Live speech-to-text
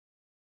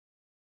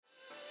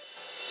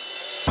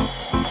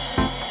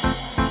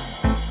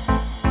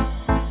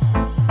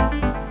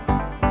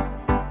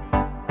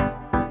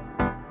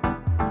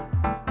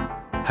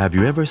Have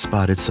you ever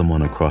spotted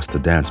someone across the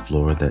dance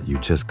floor that you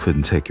just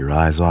couldn't take your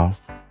eyes off?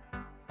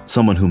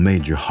 Someone who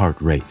made your heart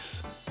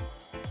race.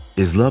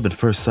 Is love at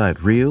first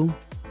sight real,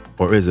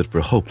 or is it for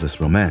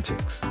hopeless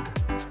romantics?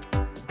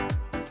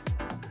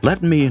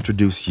 Let me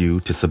introduce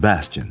you to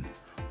Sebastian,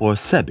 or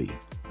Sebi,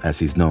 as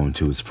he's known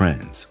to his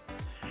friends.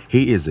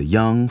 He is a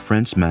young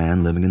French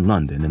man living in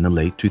London in the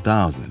late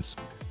 2000s.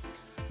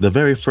 The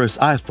very first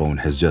iPhone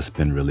has just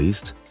been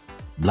released.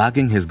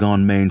 Blogging has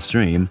gone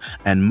mainstream,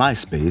 and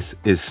MySpace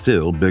is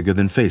still bigger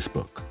than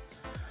Facebook.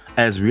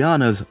 As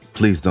Rihanna's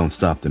Please Don't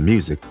Stop the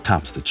Music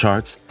tops the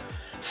charts,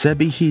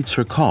 Sebi heeds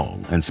her call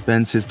and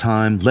spends his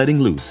time letting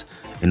loose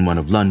in one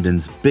of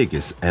London's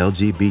biggest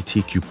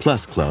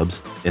LGBTQ+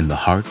 clubs in the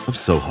heart of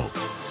Soho.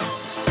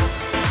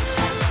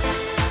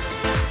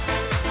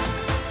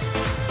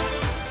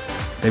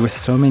 There were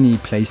so many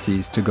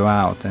places to go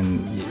out,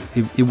 and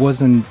it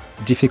wasn't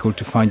difficult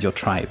to find your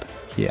tribe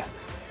here.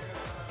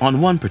 On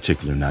one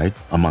particular night,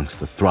 amongst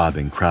the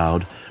throbbing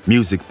crowd,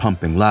 music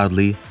pumping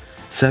loudly,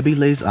 Sebi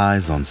lays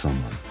eyes on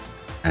someone,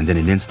 and in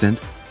an instant,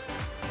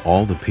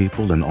 all the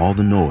people and all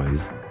the noise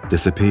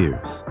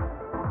disappears.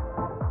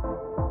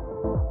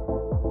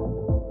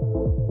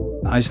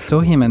 I saw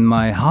him and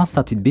my heart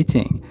started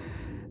beating.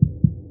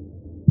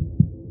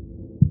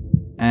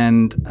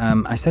 And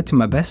I said to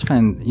my best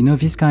friend,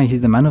 this guy,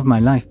 he's the man of my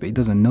life, but he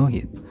doesn't know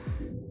it.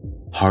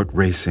 Heart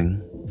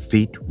racing,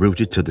 feet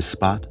rooted to the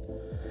spot,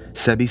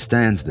 Sebi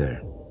stands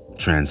there,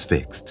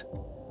 transfixed.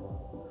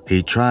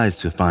 He tries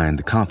to find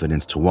the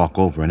confidence to walk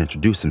over and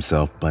introduce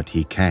himself, but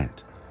he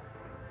can't.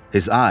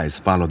 His eyes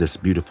follow this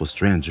beautiful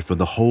stranger for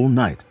the whole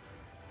night,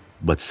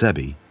 but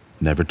Sebi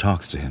never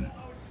talks to him.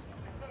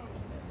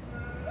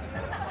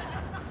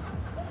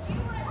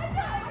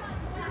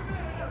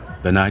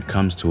 The night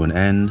comes to an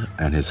end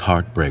and his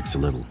heart breaks a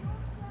little.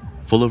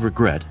 Full of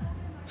regret,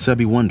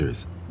 Sebi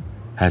wonders,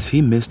 has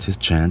he missed his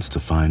chance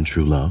to find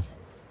true love?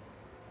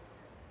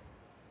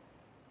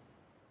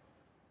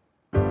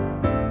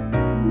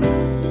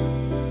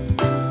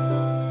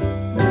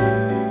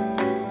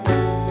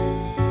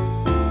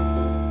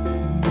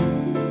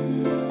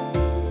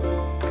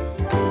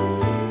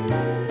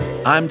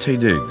 I'm Taye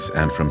Diggs,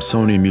 and from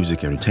Sony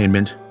Music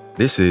Entertainment,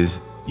 this is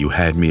You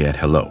Had Me at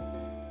Hello,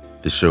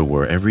 the show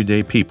where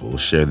everyday people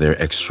share their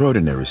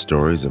extraordinary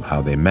stories of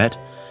how they met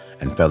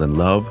and fell in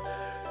love,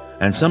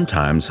 and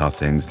sometimes how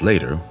things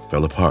later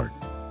fell apart.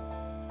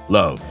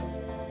 Love,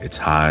 its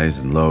highs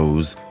and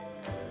lows,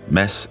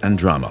 mess and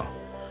drama,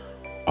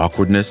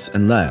 awkwardness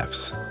and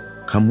laughs.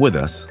 Come with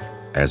us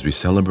as we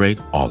celebrate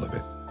all of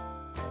it.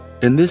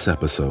 In this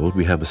episode,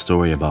 we have a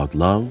story about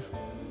love,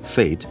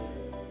 fate,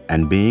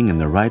 and being in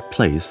the right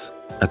place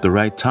at the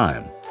right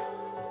time,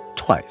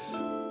 twice.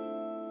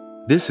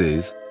 This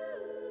is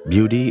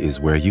Beauty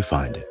is Where You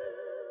Find It.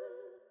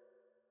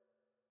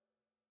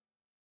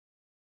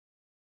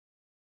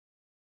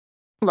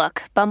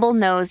 Look, Bumble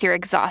knows you're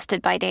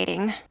exhausted by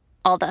dating.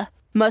 All the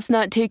must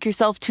not take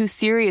yourself too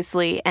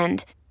seriously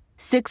and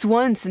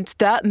 6'1" since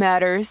that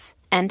matters.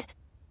 And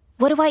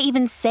what do I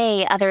even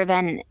say other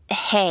than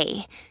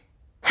hey?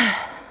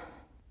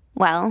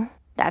 Well,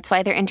 that's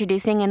why they're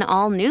introducing an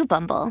all-new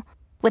Bumble,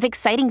 with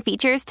exciting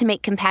features to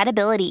make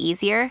compatibility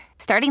easier,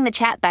 starting the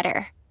chat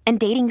better, and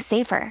dating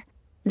safer.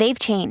 They've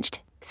changed,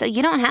 so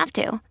you don't have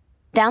to.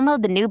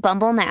 Download the new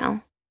Bumble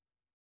now.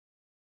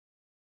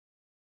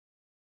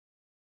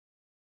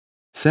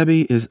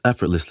 Sebi is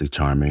effortlessly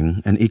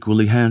charming and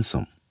equally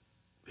handsome.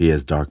 He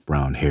has dark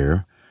brown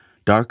hair,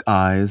 dark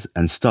eyes,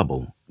 and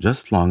stubble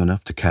just long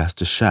enough to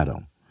cast a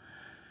shadow.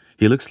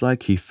 He looks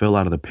like he fell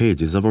out of the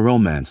pages of a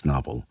romance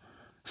novel,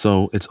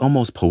 so it's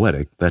almost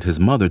poetic that his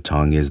mother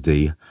tongue is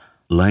the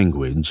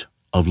language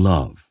of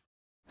love.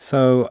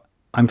 So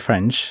I'm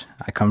French.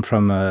 I come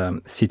from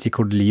a city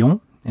called Lyon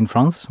in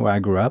France, where I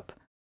grew up.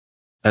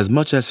 As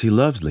much as he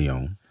loves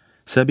Lyon,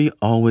 Sebi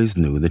always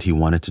knew that he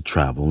wanted to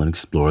travel and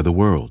explore the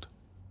world.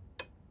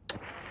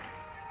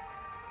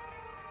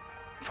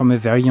 From a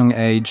very young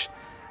age,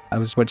 I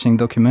was watching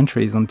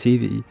documentaries on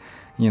TV.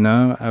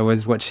 I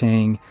was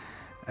watching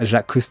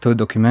Jacques Cousteau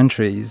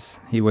documentaries.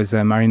 He was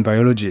a marine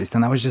biologist,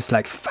 and I was just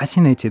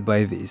fascinated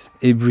by this.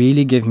 It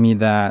really gave me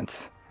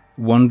that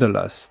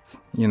wanderlust,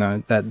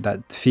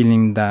 that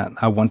feeling that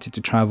I wanted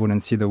to travel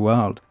and see the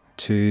world,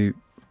 to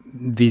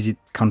visit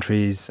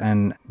countries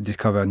and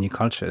discover new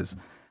cultures.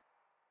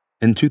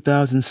 In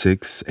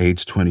 2006,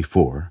 age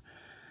 24,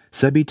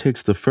 Sebi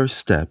takes the first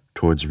step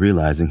towards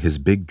realizing his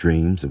big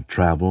dreams of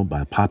travel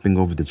by popping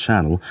over the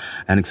channel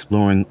and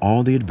exploring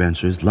all the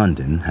adventures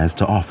London has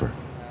to offer.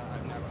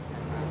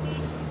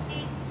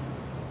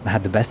 I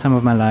had the best time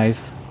of my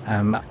life.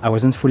 I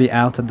wasn't fully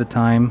out at the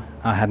time.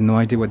 I had no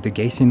idea what the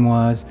gay scene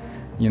was,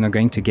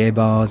 going to gay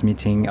bars,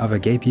 meeting other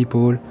gay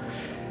people.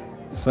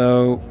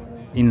 So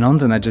in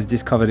London, I just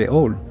discovered it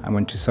all. I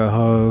went to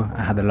Soho.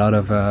 I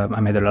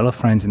made a lot of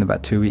friends in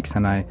about 2 weeks,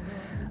 and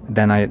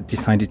I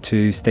decided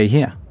to stay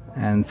here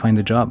and find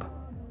a job.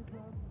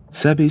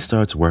 Sebi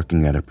starts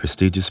working at a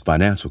prestigious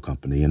financial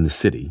company in the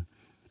city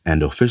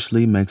and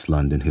officially makes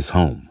London his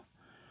home.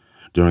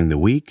 During the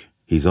week,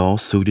 He's all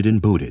suited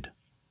and booted.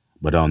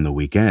 But on the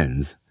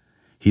weekends,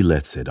 he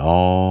lets it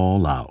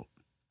all out.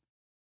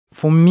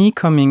 For me,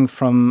 coming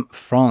from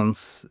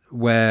France,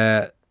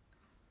 where,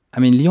 I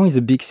mean, Lyon is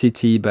a big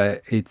city,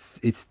 but it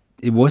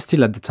was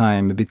still at the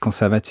time a bit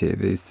conservative.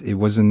 There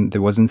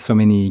wasn't so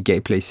many gay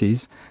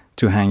places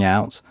to hang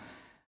out.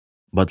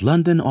 But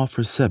London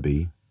offers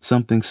Sebi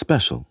something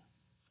special.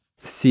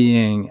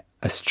 Seeing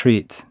a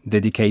street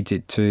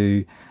dedicated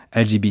to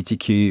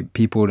LGBTQ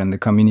people and the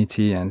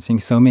community, and seeing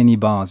so many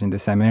bars in the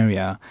same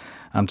area.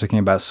 I'm talking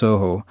about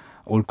Soho,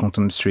 Old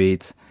Compton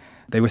Street.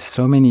 There were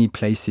so many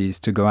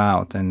places to go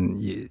out, and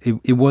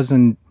it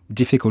wasn't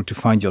difficult to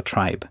find your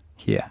tribe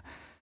here.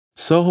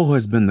 Soho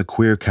has been the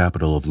queer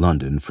capital of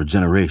London for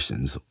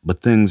generations,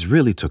 but things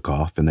really took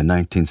off in the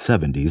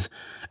 1970s,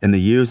 in the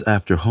years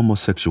after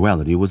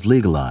homosexuality was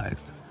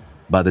legalized.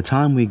 By the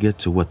time we get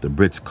to what the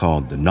Brits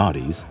called the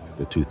noughties,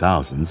 the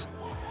 2000s,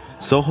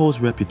 Soho's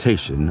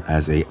reputation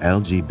as a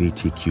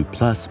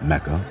LGBTQ+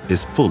 mecca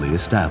is fully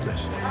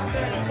established.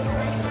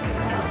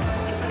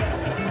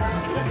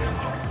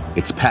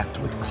 It's packed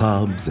with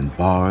clubs and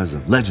bars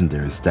of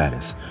legendary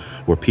status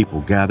where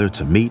people gather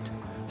to meet,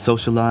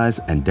 socialize,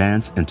 and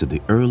dance into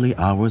the early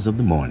hours of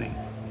the morning.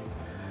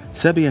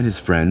 Sebi and his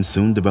friends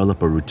soon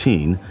develop a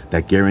routine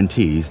that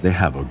guarantees they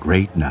have a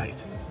great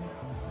night.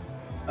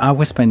 I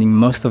was spending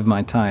most of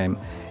my time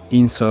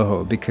in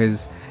Soho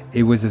because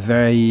it was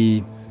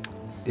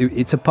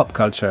it's a pop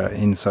culture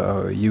in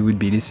Soho. You would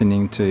be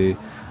listening to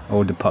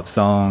all the pop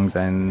songs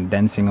and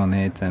dancing on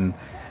it, and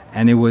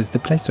it was the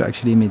place to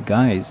actually meet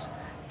guys,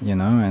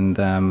 and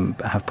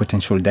have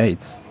potential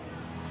dates.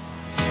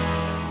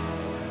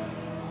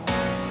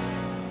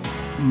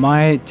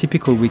 My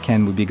typical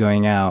weekend would be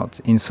going out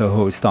in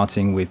Soho,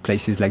 starting with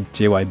places like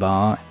JY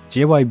Bar.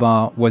 JY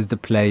Bar was the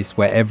place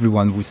where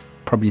everyone would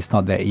probably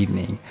start their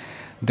evening.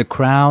 The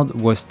crowd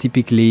was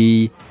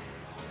typically,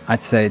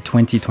 I'd say,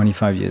 20,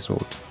 25 years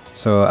old.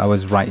 So I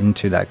was right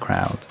into that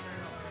crowd.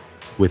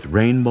 With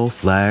rainbow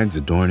flags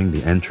adorning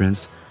the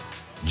entrance,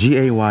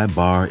 GAY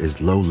Bar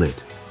is low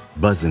lit,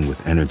 buzzing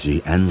with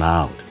energy and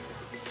loud.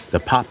 The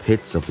pop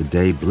hits of the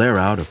day blare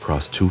out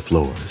across 2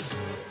 floors.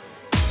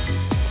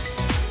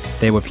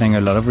 They were playing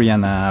a lot of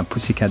Rihanna,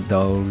 Pussycat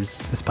Dolls,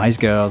 the Spice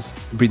Girls,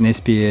 Britney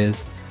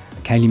Spears,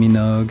 Kylie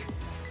Minogue.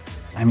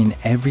 I mean,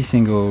 every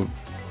single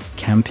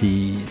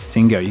campy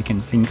singer you can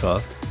think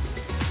of.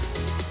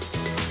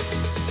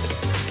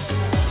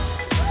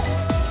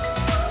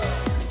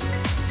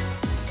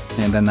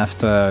 And then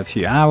after a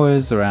few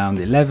hours, around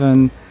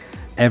 11,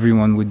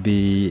 everyone would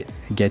be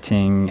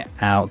getting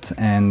out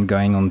and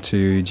going on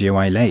to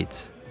GAY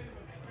Late.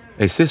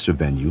 A sister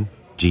venue,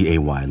 GAY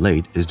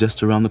Late, is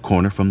just around the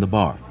corner from the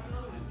bar.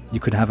 You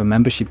could have a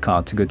membership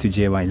card to go to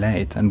GAY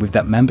Late, and with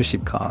that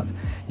membership card,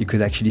 you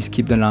could actually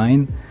skip the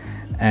line,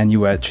 and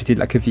you were treated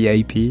like a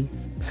VIP.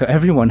 So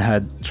everyone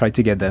had tried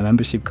to get their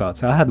membership card,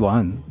 so I had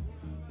one.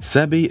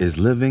 Sebi is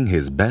living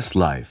his best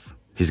life.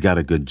 He's got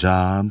a good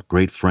job,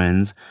 great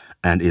friends,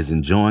 and is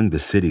enjoying the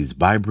city's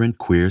vibrant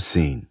queer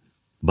scene.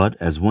 But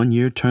as 1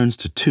 year turns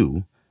to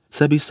 2,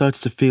 Sebi starts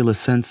to feel a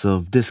sense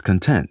of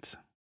discontent.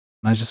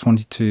 I just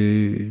wanted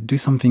to do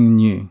something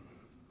new,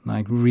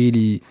 like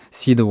really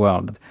see the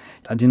world.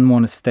 I didn't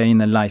want to stay in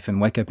a life and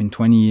wake up in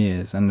 20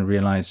 years and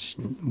realize,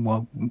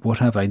 what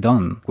have I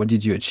done? What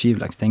did you achieve,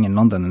 like staying in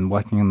London and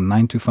working a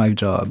 9-to-5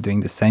 job, doing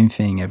the same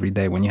thing every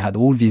day when you had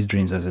all these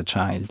dreams as a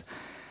child?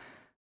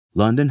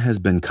 London has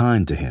been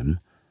kind to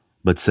him,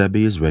 but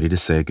Sebi is ready to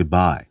say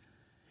goodbye.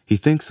 He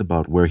thinks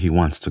about where he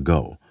wants to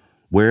go,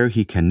 where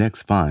he can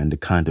next find a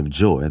kind of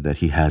joy that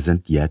he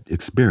hasn't yet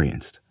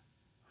experienced.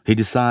 He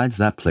decides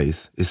that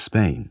place is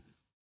Spain.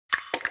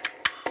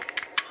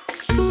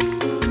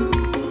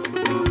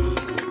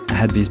 I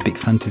had this big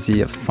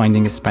fantasy of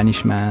finding a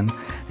Spanish man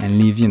and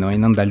live, in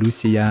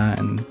Andalusia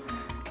and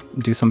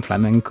do some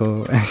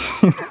flamenco.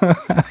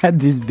 I had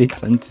this big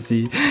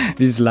fantasy,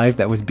 this life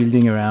that was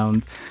building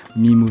around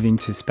me moving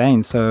to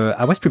Spain. So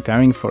I was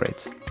preparing for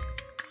it.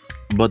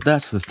 But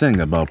that's the thing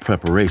about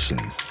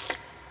preparations.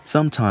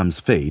 Sometimes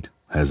fate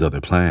has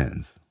other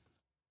plans.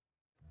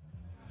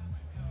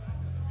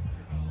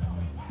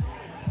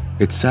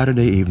 It's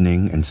Saturday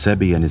evening, and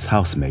Sebi and his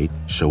housemate,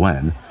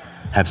 Shoan,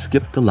 have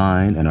skipped the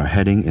line and are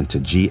heading into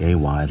GAY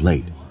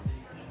Late.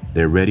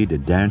 They're ready to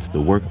dance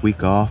the work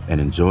week off and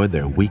enjoy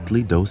their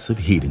weekly dose of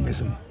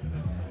hedonism.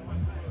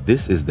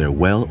 This is their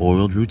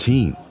well-oiled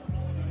routine.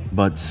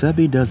 But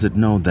Sebi doesn't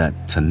know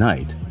that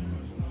tonight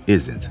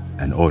isn't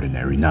an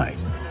ordinary night.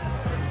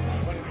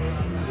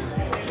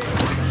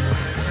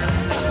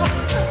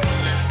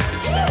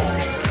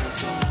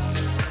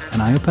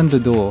 And I opened the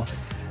door,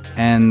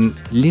 and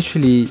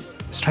literally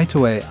straight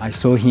away I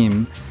saw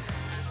him.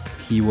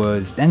 He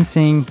was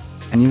dancing,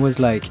 and he was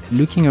like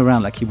looking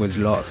around like he was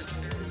lost.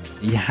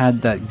 He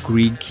had that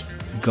Greek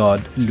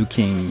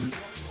god-looking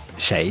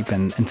shape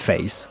and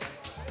face.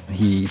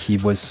 He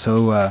was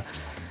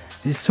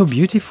he's so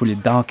beautiful,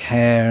 dark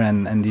hair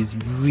and these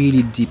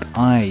really deep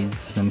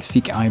eyes and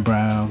thick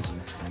eyebrows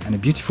and a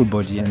beautiful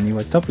body, and he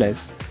was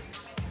topless.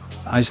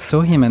 I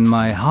saw him and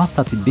my heart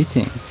started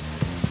beating.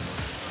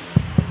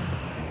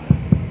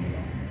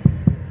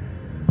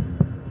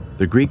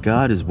 The Greek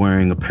god is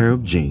wearing a pair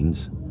of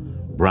jeans,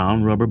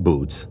 brown rubber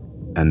boots,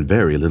 and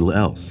very little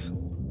else.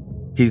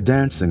 He's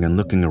dancing and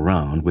looking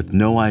around with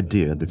no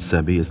idea that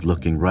Sebi is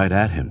looking right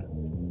at him.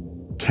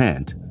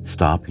 Can't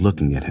stop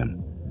looking at him.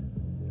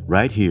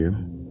 Right here,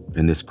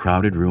 in this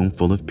crowded room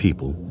full of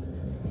people,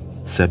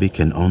 Sebi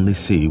can only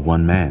see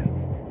one man.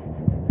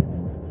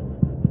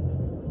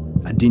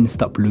 I didn't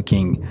stop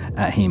looking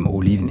at him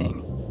all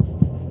evening.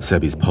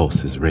 Sebi's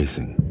pulse is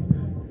racing.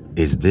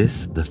 Is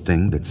this the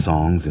thing that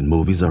songs and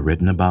movies are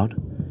written about?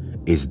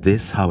 Is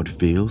this how it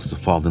feels to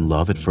fall in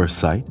love at first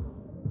sight?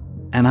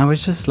 And I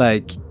was just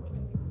like,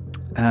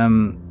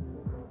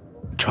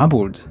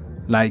 troubled.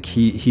 Like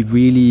he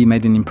really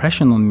made an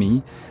impression on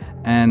me.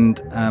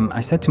 And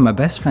I said to my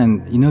best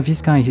friend, you know,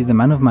 this guy, he's the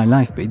man of my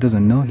life, but he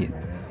doesn't know it.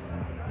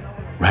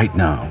 Right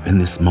now, in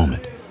this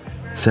moment,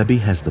 Sebi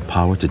has the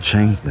power to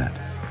change that.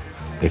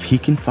 If he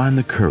can find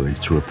the courage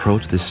to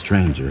approach this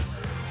stranger,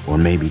 or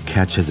maybe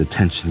catch his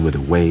attention with a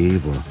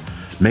wave, or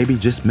maybe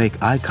just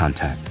make eye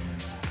contact,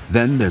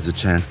 then there's a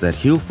chance that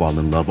he'll fall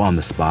in love on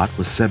the spot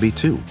with Sebi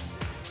too.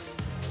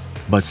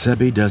 But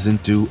Sebi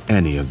doesn't do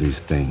any of these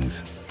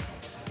things.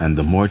 And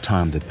the more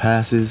time that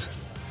passes,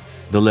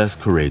 the less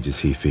courageous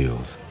he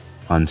feels,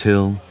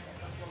 until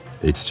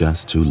it's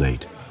just too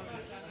late.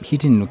 He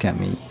didn't look at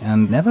me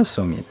and never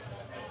saw me.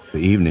 The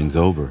evening's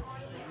over.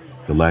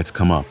 The lights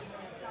come up.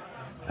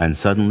 And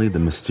suddenly the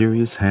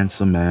mysterious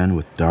handsome man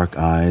with dark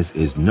eyes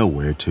is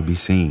nowhere to be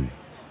seen.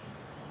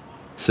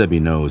 Sebi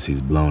knows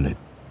he's blown it.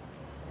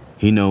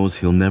 He knows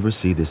he'll never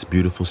see this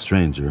beautiful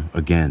stranger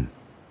again.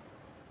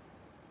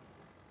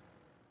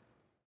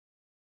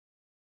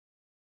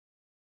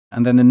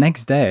 And then the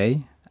next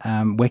day,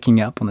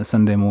 waking up on a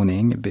Sunday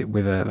morning, a bit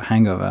with a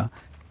hangover,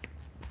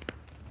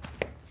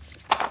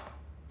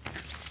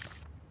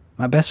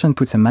 my best friend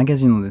puts a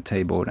magazine on the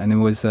table, and it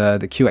was the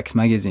QX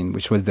magazine,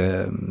 which was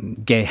the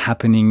gay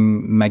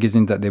happening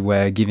magazine that they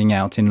were giving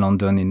out in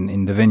London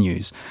in the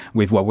venues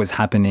with what was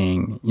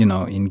happening, you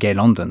know, in gay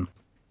London.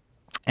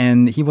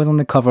 And he was on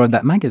the cover of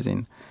that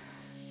magazine.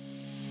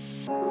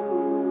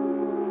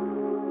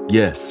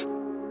 Yes,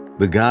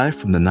 the guy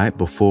from the night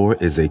before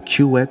is a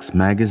QX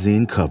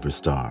magazine cover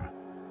star.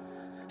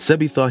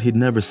 Sebi thought he'd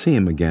never see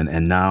him again,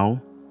 and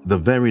now, the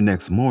very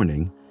next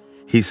morning,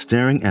 he's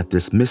staring at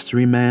this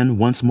mystery man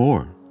once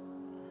more.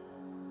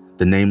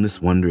 The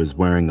nameless wonder is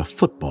wearing a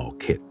football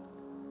kit,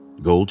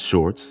 gold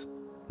shorts,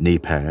 knee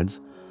pads,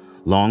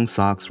 long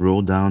socks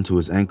rolled down to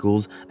his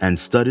ankles, and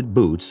studded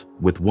boots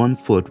with one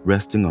foot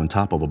resting on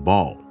top of a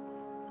ball.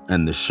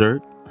 And the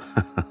shirt?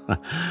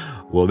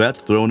 Well, that's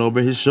thrown over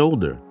his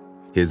shoulder,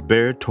 his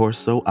bare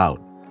torso out.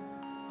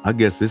 I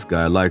guess this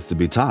guy likes to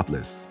be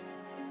topless.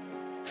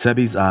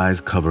 Sebi's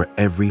eyes cover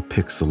every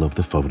pixel of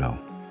the photo.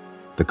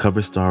 The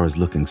cover star is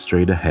looking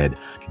straight ahead,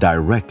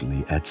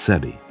 directly at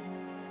Sebi.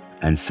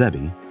 And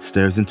Sebi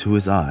stares into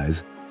his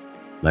eyes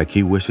like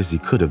he wishes he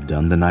could have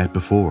done the night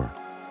before.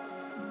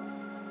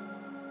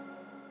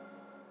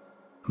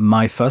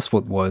 My first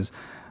thought was,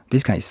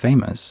 this guy is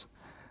famous.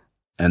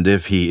 And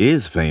if he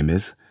is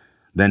famous,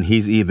 then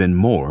he's even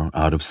more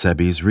out of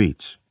Sebi's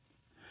reach.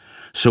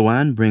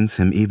 Shoan brings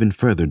him even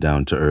further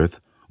down to earth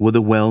with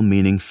a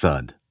well-meaning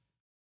thud.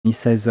 He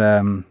says,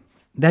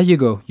 there you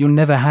go, you'll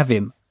never have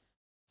him.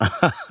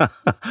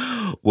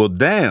 Well,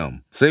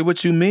 damn. Say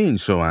what you mean,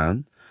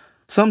 Shoan.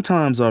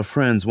 Sometimes our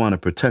friends want to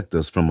protect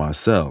us from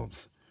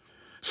ourselves.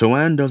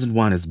 Shoan doesn't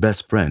want his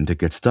best friend to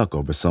get stuck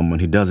over someone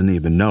he doesn't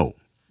even know.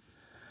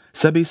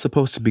 Sebi's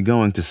supposed to be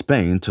going to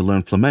Spain to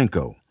learn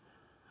flamenco.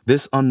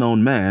 This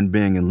unknown man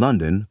being in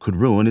London could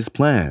ruin his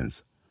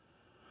plans.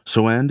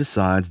 Shoan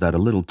decides that a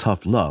little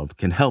tough love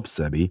can help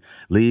Sebi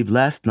leave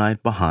last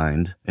night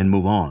behind and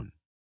move on.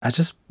 I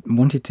just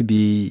wanted to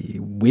be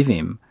with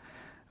him,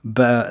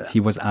 but he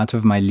was out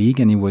of my league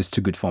and he was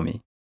too good for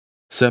me.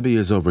 Sebi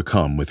is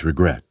overcome with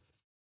regret.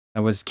 I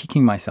was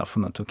kicking myself for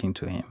not talking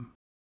to him.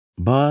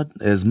 But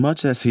as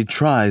much as he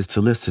tries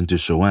to listen to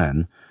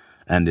Shoan,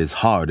 and as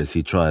hard as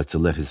he tries to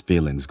let his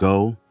feelings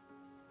go,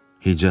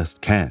 he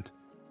just can't.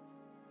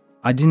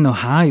 I didn't know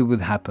how it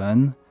would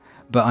happen,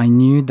 but I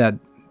knew that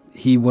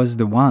he was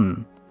the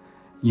one.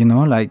 You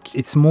know, like,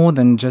 it's more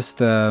than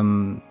just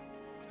a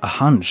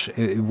hunch.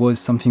 It was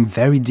something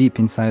very deep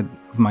inside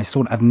of my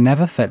soul. I've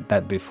never felt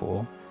that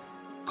before.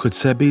 Could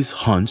Sebi's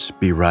hunch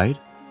be right?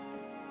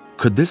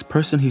 Could this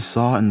person he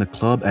saw in the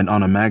club and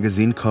on a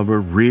magazine cover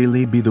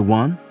really be the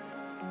one?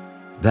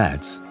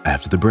 That's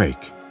after the break.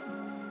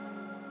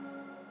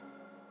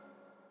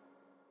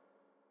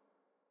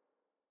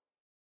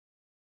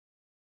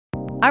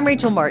 I'm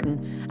Rachel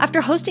Martin. After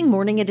hosting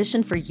Morning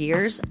Edition for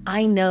years,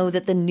 I know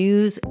that the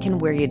news can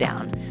wear you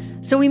down.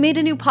 So we made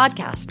a new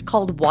podcast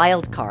called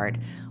Wild Card,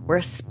 where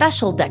a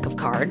special deck of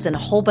cards and a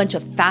whole bunch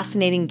of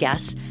fascinating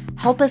guests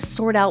help us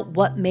sort out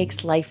what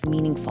makes life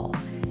meaningful.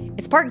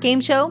 It's part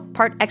game show,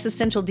 part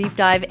existential deep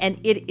dive, and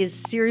it is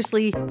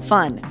seriously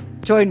fun.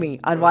 Join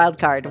me on Wild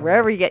Card,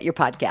 wherever you get your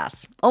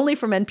podcasts, only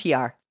from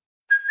NPR.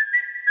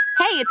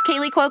 Hey, Hey, it's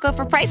Kaylee Cuoco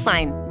for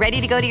Priceline.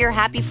 Ready to go to your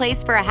happy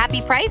place for a happy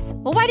price?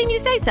 Well, why didn't you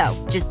say so?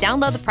 Just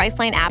download the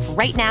Priceline app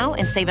right now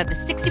and save up to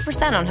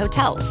 60% on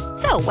hotels.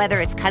 So whether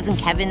it's Cousin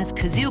Kevin's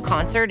Kazoo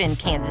Concert in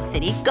Kansas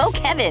City, go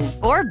Kevin,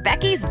 or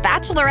Becky's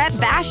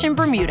Bachelorette Bash in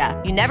Bermuda,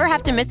 you never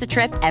have to miss a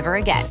trip ever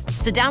again.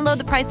 So download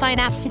the Priceline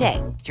app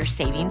today. Your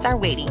savings are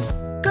waiting.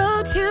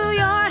 Go to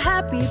your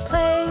happy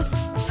place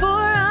for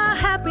a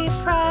happy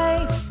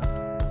price.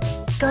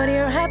 Go to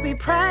your happy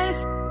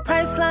price,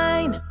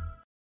 Priceline.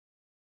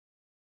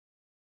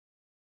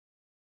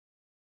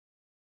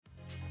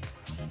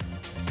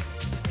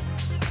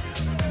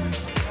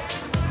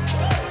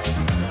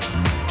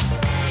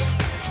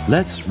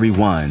 Let's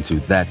rewind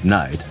to that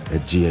night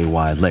at GAY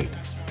Late.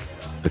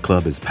 The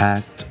club is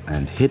packed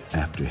and hit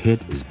after hit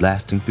is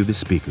blasting through the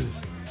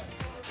speakers.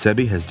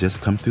 Sebi has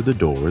just come through the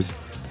doors,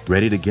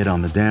 ready to get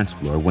on the dance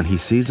floor when he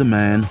sees a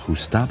man who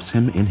stops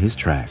him in his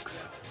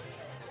tracks.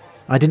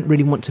 I didn't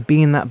really want to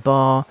be in that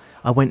bar.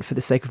 I went for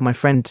the sake of my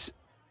friend.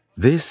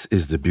 This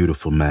is the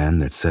beautiful man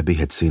that Sebi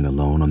had seen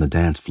alone on the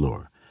dance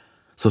floor.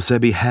 So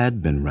Sebi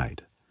had been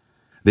right.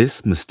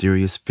 This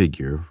mysterious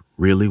figure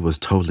really was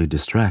totally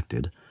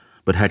distracted,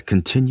 but had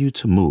continued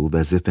to move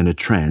as if in a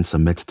trance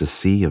amidst a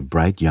sea of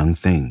bright young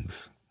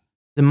things.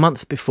 A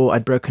month before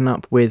I'd broken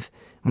up with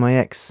my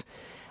ex,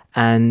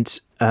 and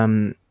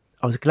I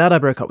was glad I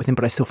broke up with him,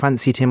 but I still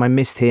fancied him. I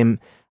missed him.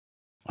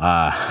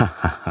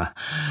 Ah,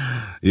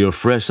 you're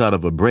fresh out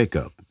of a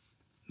breakup.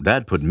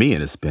 That put me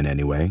in a spin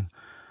anyway.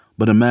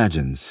 But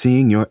imagine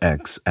seeing your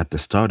ex at the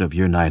start of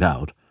your night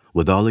out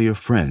with all of your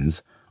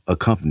friends,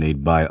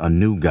 accompanied by a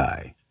new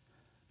guy.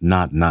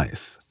 Not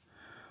nice.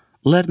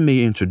 Let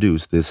me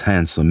introduce this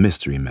handsome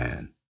mystery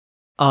man.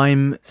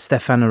 I'm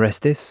Stefan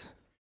Orestes.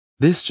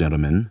 This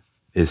gentleman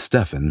is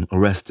Stefan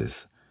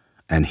Orestes,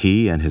 and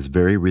he and his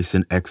very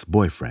recent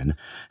ex-boyfriend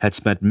had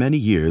spent many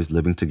years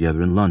living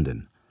together in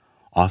London,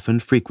 often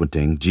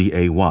frequenting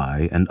GAY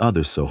and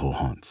other Soho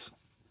haunts.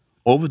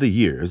 Over the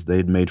years,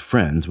 they'd made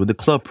friends with the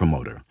club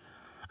promoter,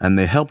 and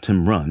they helped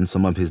him run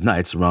some of his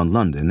nights around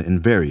London in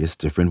various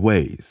different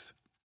ways.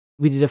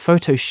 We did a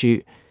photo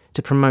shoot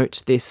to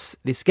promote this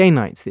gay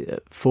night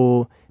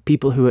for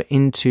people who are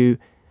into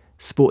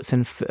sports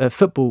and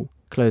football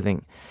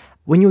clothing.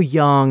 When you're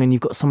young and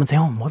you've got someone say,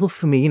 "Oh, model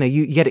for me,"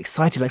 you get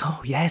excited, like, "Oh,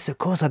 yes, of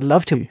course, I'd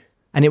love to."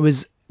 And it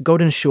was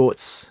golden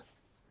shorts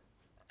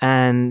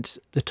and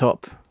the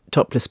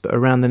topless, but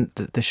around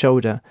the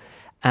shoulder.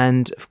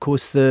 And, of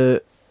course,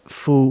 the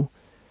full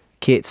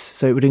kits.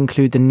 So it would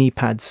include the knee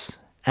pads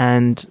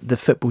and the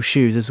football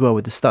shoes as well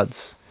with the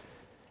studs.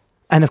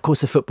 And, of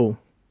course, the football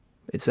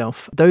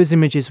itself. Those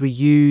images were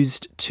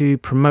used to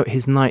promote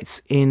his nights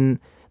in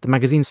the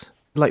magazines,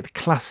 like the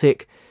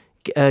classic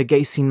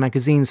gay scene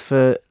magazines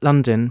for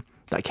London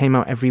that came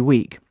out every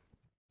week.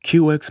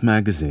 QX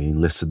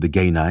magazine listed the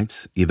gay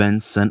nights,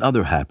 events, and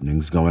other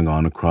happenings going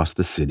on across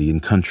the city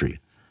and country,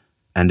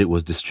 and it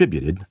was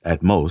distributed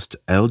at most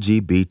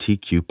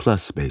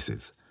LGBTQ+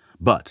 spaces.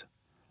 But,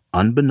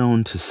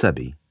 unbeknown to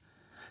Sebi,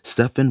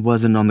 Stefan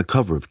wasn't on the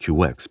cover of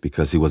QX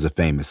because he was a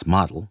famous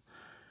model.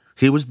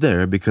 He was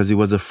there because he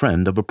was a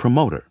friend of a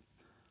promoter.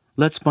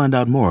 Let's find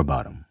out more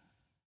about him.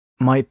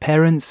 My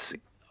parents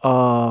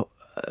are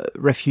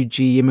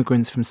refugee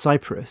immigrants from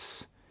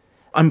Cyprus.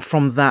 I'm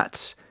from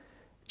that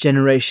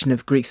generation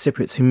of Greek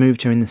Cypriots who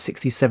moved here in the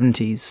 60s,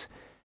 70s.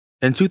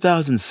 In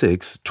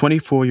 2006,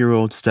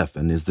 24-year-old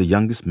Stefan is the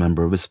youngest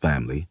member of his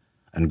family,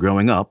 and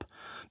growing up,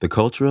 the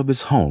culture of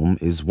his home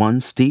is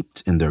one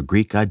steeped in their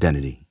Greek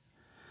identity.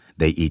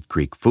 They eat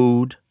Greek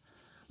food,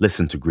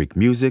 listen to Greek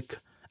music,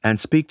 and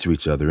speak to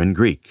each other in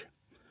Greek.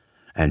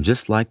 And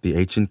just like the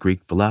ancient Greek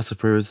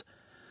philosophers,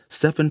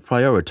 Stefan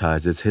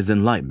prioritizes his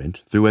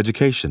enlightenment through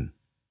education.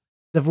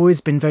 I've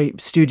always been very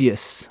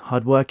studious,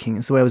 hardworking.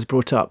 It's the way I was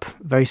brought up.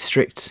 Very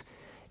strict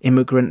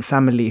immigrant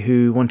family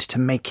who wanted to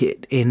make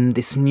it in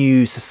this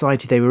new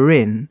society they were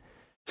in.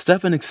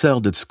 Stefan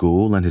excelled at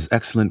school, and his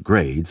excellent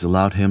grades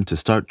allowed him to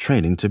start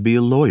training to be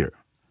a lawyer.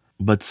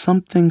 But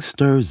something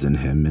stirs in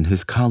him in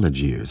his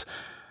college years,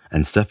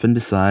 and Stefan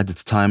decides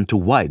it's time to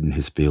widen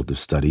his field of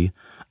study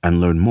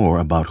and learn more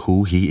about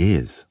who he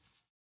is.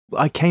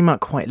 I came out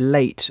quite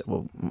late,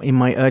 well, in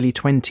my early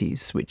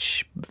 20s,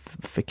 which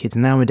for kids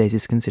nowadays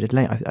is considered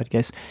late, I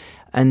guess,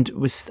 and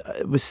was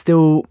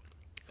still,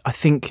 I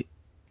think,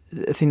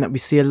 a thing that we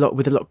see a lot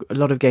with a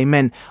lot of gay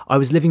men. I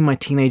was living my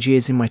teenage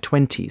years in my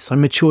 20s, so I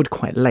matured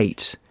quite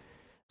late.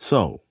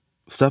 So,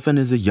 Stefan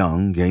is a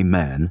young gay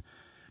man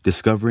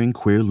discovering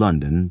queer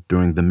London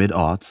during the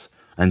mid-aughts,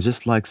 and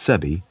just like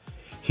Sebi,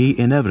 he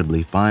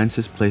inevitably finds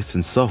his place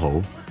in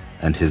Soho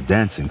and his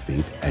dancing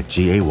feet at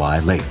GAY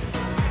Late.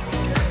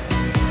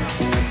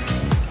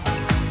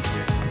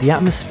 The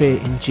atmosphere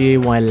in GAY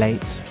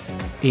Late,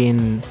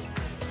 in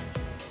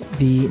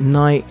the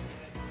night,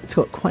 it's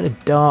got quite a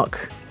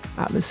dark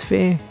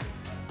atmosphere,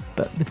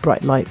 but with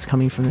bright lights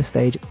coming from the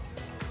stage.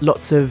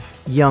 Lots of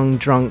young,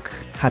 drunk,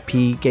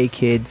 happy gay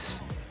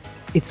kids.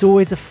 It's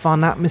always a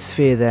fun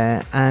atmosphere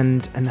there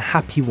and a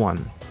happy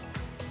one.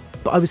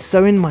 But I was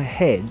so in my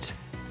head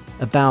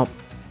about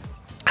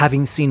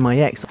having seen my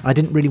ex, I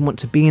didn't really want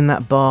to be in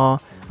that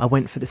bar. I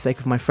went for the sake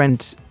of my friend.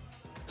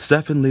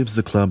 Stefan leaves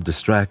the club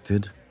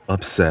distracted,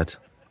 upset,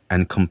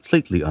 and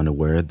completely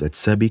unaware that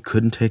Sebi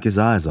couldn't take his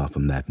eyes off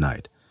him that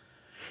night.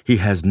 He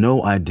has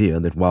no idea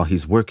that while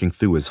he's working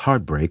through his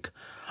heartbreak,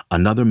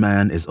 another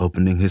man is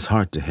opening his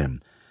heart to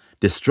him,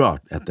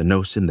 distraught at the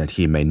notion that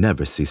he may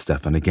never see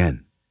Stefan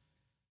again.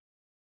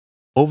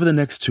 Over the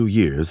next 2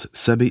 years,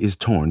 Sebi is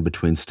torn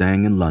between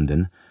staying in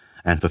London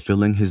and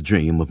fulfilling his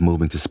dream of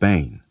moving to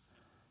Spain.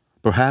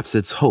 Perhaps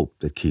it's hope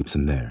that keeps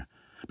him there,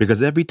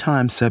 because every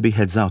time Sebi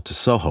heads out to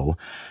Soho,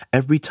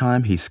 every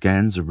time he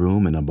scans a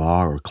room in a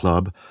bar or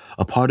club,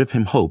 a part of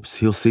him hopes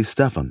he'll see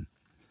Stefan.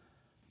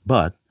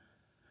 But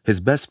his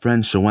best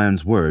friend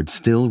Joanne's words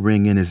still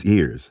ring in his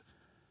ears.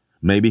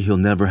 Maybe he'll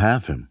never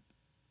have him.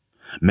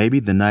 Maybe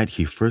the night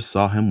he first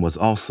saw him was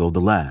also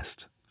the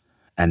last.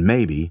 And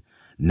maybe,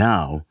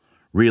 now,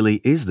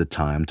 really is the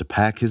time to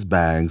pack his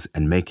bags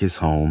and make his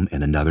home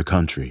in another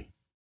country.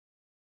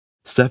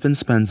 Stefan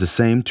spends the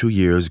same 2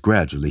 years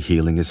gradually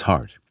healing his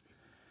heart.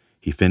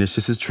 He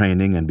finishes his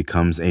training and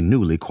becomes a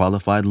newly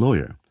qualified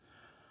lawyer.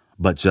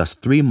 But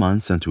just 3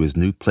 months into his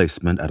new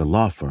placement at a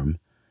law firm,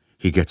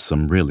 he gets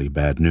some really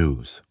bad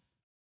news.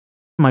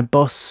 My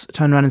boss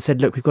turned around and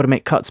said, look, we've got to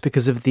make cuts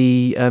because of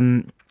the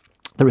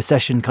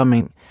recession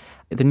coming.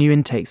 The new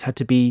intakes had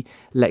to be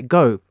let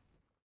go.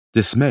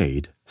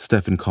 Dismayed,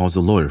 Stefan calls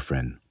a lawyer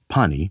friend,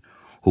 Pani,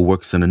 who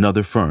works in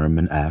another firm,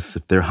 and asks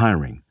if they're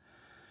hiring.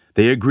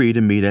 They agree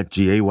to meet at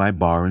GAY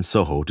Bar in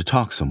Soho to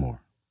talk some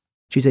more.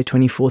 Tuesday,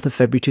 24th of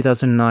February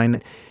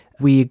 2009,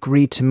 we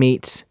agreed to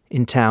meet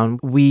in town.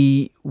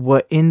 We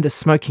were in the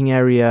smoking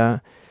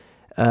area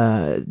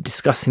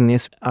discussing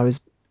this. I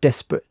was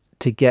desperate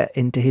to get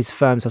into his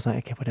firm, so I was like,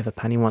 okay, whatever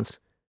Pani wants.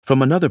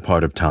 From another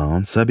part of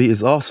town, Sebi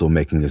is also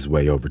making his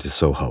way over to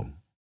Soho.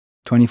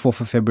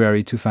 24th of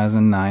February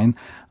 2009,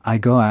 I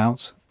go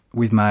out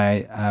with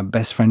my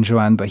best friend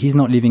Joanne, but he's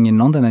not living in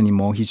London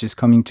anymore. He's just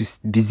coming to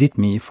visit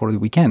me for the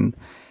weekend.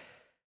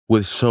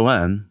 With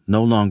Joanne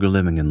no longer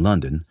living in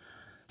London,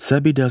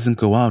 Sebi doesn't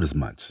go out as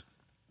much.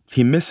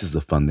 He misses the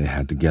fun they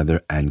had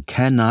together and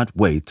cannot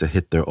wait to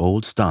hit their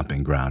old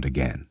stomping ground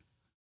again.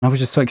 I was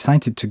just so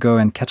excited to go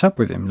and catch up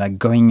with him, like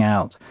going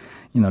out,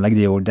 like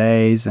the old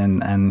days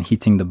and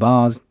hitting the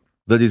bars.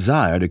 The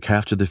desire to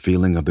capture the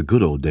feeling of the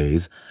good old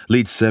days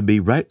leads Sebi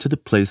right to the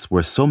place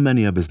where so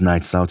many of his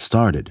nights out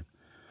started.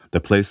 The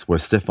place where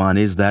Stefan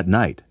is that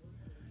night,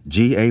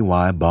 GAY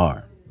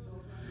Bar.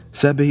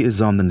 Sebi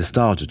is on the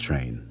nostalgia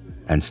train,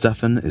 and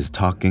Stefan is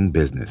talking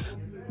business.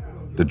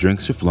 The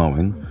drinks are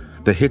flowing,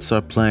 the hits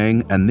are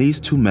playing, and these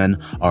two men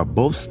are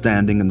both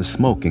standing in the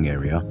smoking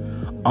area,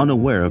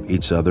 unaware of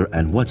each other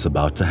and what's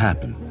about to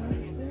happen.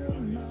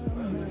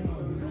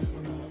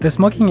 The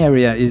smoking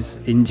area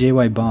in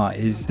GAY Bar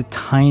is a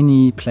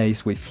tiny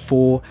place with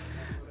 4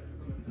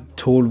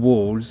 tall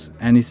walls,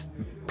 and it's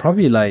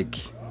probably like,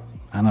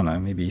 I don't know,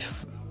 maybe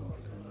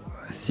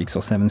 6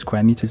 or 7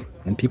 square meters,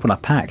 and people are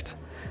packed.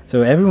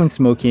 So everyone's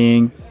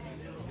smoking,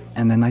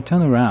 and then I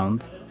turn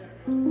around,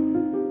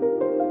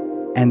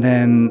 and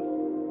then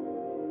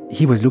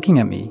he was looking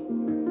at me,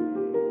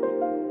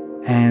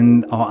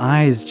 and our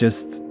eyes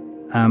just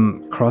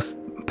crossed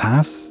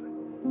paths.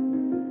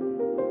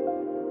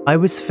 I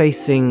was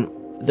facing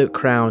the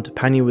crowd,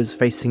 Pani was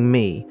facing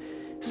me,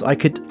 so I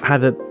could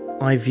have an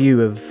eye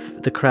view of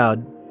the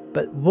crowd.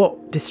 But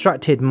what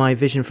distracted my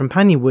vision from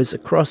Pani was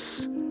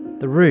across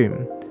the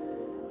room,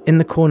 in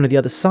the corner the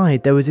other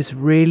side, there was this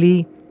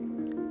really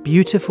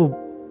beautiful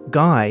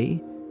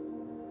guy,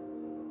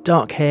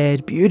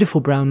 dark-haired,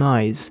 beautiful brown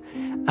eyes,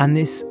 and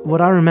this,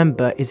 what I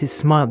remember is his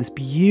smile, this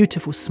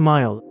beautiful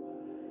smile.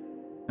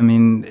 I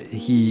mean,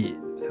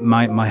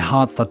 my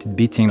heart started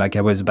beating like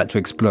I was about to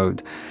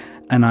explode.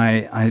 And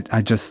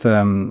I just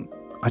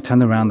I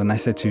turned around and I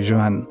said to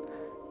Joanne,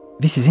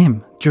 "This is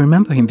him. Do you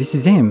remember him? This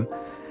is him.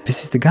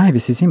 This is the guy.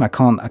 This is him. I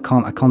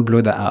can't blow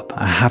that up.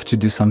 I have to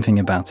do something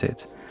about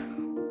it."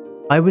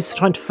 I was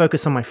trying to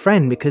focus on my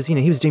friend because,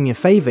 he was doing me a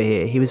favor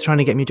here. He was trying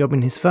to get me a job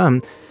in his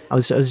firm. I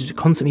was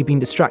constantly being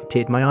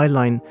distracted, my eye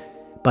line,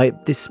 by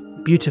this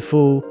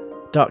beautiful,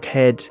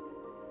 dark-haired,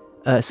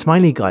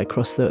 smiley guy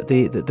across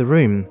the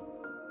room.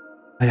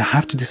 I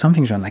have to do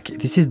something, Jean. Like,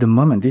 this is the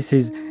moment. This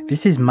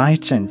is my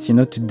chance,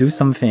 to do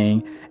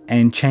something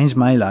and change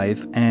my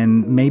life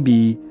and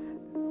maybe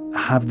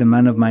have the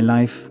man of my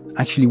life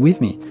actually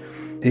with me.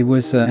 It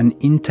was an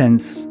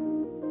intense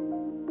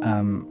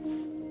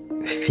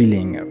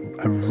feeling,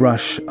 a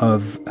rush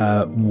of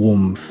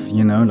warmth,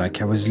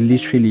 like I was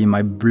literally,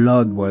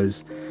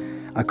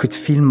 I could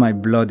feel my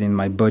blood in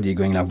my body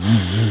going like,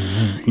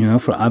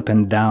 for up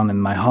and down, and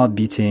my heart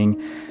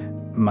beating.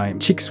 My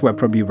cheeks were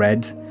probably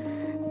red.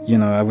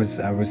 I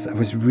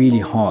was really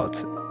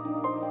hot.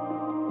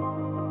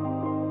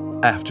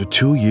 After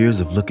 2 years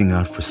of looking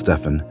out for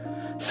Stefan,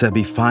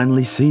 Sebi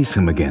finally sees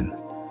him again.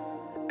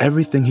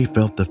 Everything he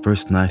felt the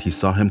first night he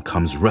saw him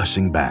comes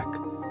rushing back.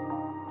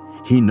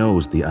 He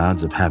knows the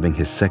odds of having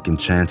his second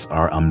chance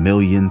are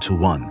 1,000,000 to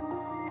 1.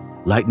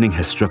 Lightning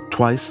has struck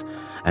twice,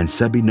 and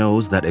Sebi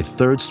knows that a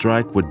third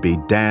strike would be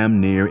damn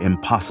near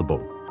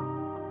impossible.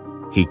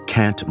 He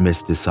can't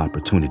miss this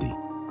opportunity.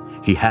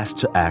 He has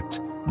to act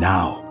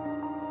now.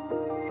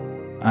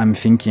 I'm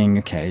thinking,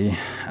 okay,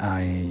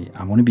 I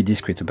want to be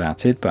discreet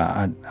about it,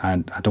 but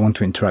I don't want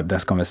to interrupt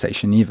this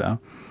conversation either.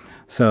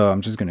 So I'm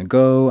just going to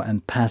go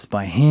and pass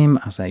by him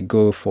as I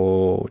go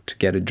to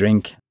get a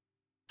drink.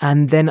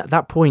 And then at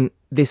that point,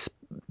 this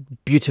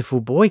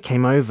beautiful boy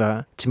came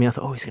over to me. I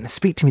thought, oh, he's going to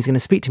speak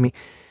to me.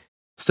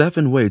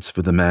 Stefan waits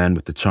for the man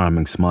with the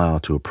charming smile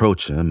to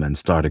approach him and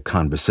start a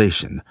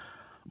conversation.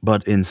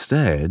 But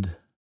instead...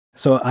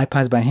 So I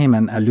passed by him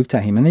and I looked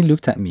at him and he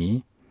looked at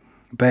me.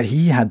 But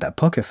he had that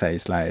poker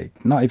face, like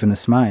not even a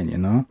smile, you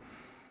know?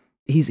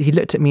 He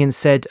looked at me and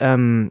said,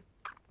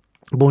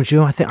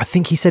 bonjour. I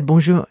think he said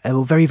bonjour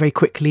very, very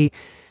quickly.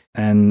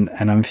 And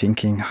I'm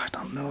thinking, I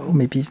don't know,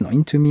 maybe he's not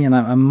into me. And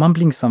I'm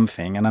mumbling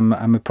something, and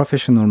I'm a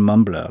professional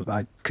mumbler.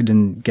 I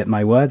couldn't get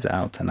my words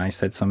out. And I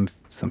said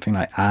something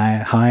like,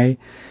 hi,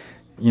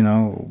 you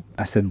know,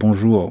 I said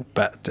bonjour.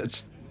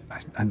 But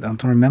I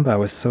don't remember. I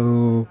was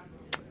so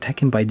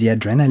taken by the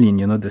adrenaline,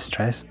 you know, the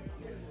stress.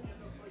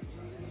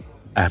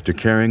 After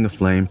carrying a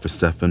flame for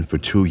Stefan for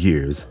 2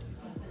 years,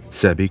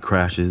 Sebi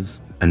crashes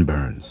and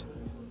burns.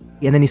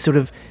 And then he sort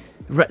of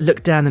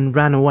looked down and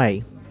ran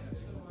away.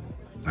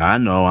 I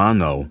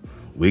know.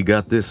 We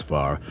got this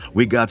far.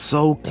 We got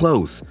so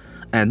close.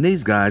 And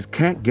these guys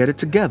can't get it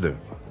together.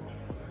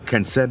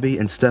 Can Sebi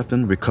and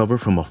Stefan recover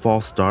from a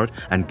false start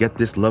and get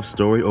this love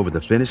story over the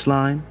finish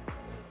line?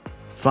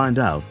 Find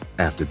out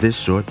after this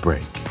short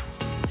break.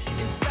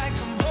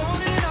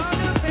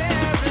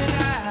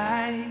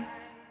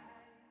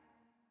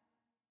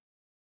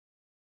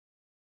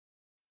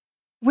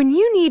 When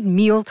you need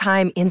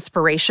mealtime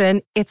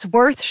inspiration, it's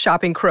worth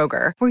shopping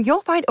Kroger, where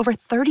you'll find over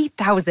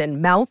 30,000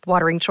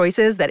 mouth-watering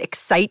choices that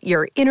excite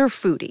your inner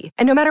foodie.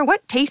 And no matter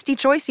what tasty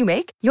choice you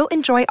make, you'll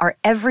enjoy our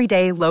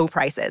everyday low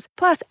prices,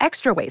 plus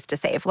extra ways to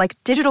save, like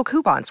digital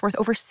coupons worth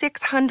over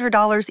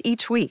 $600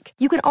 each week.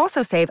 You can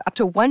also save up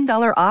to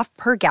 $1 off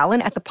per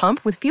gallon at the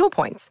pump with fuel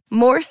points.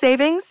 More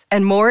savings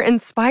and more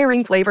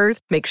inspiring flavors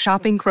make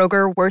shopping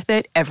Kroger worth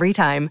it every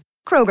time.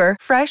 Kroger,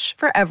 fresh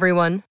for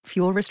everyone.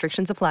 Fuel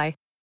restrictions apply.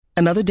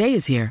 Another day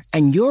is here,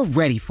 and you're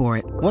ready for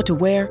it. What to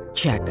wear?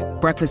 Check.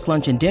 Breakfast,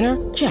 lunch, and dinner?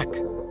 Check.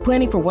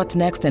 Planning for what's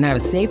next and how to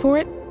save for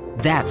it?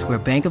 That's where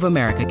Bank of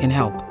America can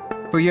help.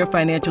 For your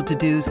financial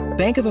to-dos,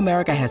 Bank of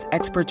America has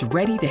experts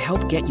ready to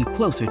help get you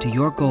closer to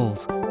your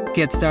goals.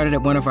 Get started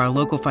at one of our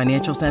local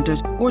financial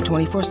centers or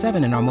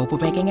 24/7 in our mobile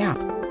banking app.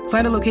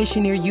 Find a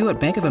location near you at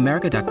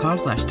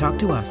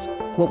bankofamerica.com/talktous.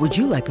 What would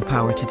you like the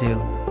power to do?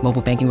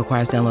 Mobile banking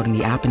requires downloading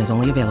the app and is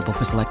only available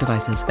for select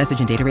devices. Message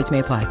and data rates may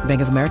apply.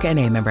 Bank of America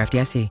N.A., member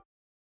FDIC.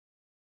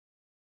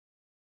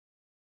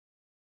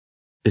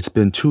 It's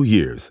been 2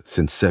 years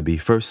since Sebi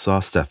first saw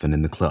Stefan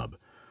in the club,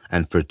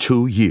 and for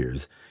 2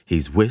 years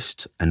he's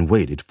wished and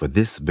waited for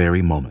this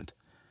very moment.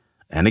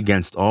 And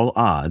against all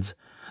odds,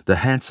 the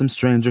handsome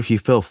stranger he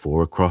fell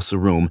for across the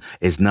room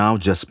is now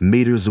just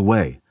meters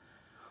away.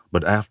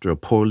 But after a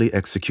poorly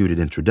executed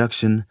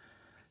introduction,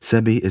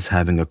 Sebi is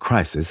having a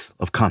crisis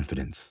of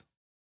confidence.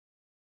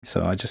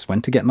 So I just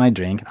went to get my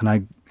drink, and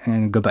I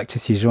go back to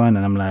see Joan,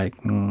 and I'm like,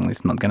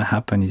 it's not going to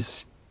happen.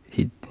 He's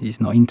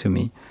not into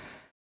me.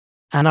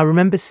 And I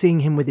remember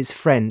seeing him with his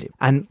friend,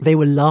 and they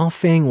were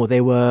laughing, or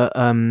they were,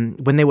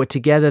 when they were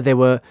together, they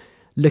were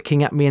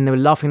looking at me and they were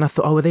laughing. And I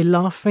thought, were they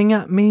laughing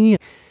at me?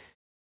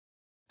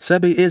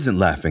 Sebi isn't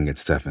laughing at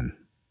Stefan.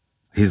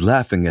 He's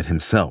laughing at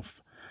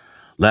himself.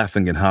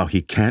 Laughing at how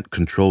he can't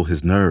control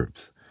his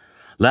nerves.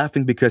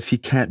 Laughing because he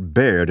can't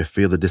bear to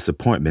feel the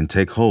disappointment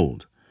take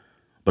hold.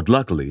 But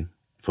luckily,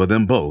 for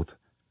them both,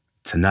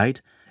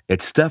 tonight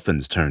it's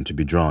Stefan's turn to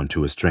be drawn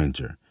to a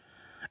stranger.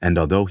 And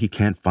although he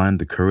can't find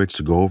the courage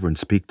to go over and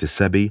speak to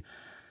Sebi,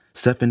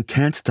 Stefan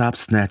can't stop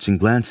snatching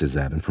glances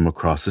at him from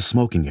across the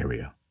smoking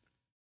area.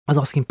 I was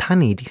asking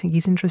Pani, do you think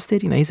he's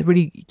interested? You know, he's a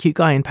really cute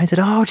guy. And Pani said,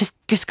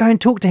 just go and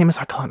talk to him. I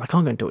said, I can't go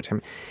and talk to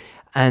him.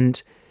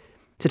 And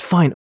I said,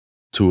 fine.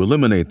 To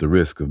eliminate the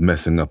risk of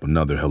messing up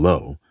another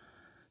hello,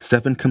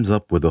 Stefan comes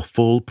up with a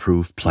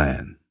foolproof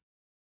plan.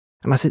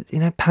 And I said,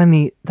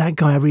 Pani, that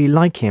guy, I really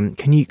like him.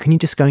 Can you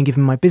just go and give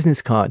him my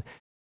business card?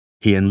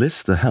 He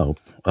enlists the help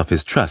of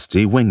his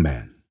trusty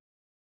wingman.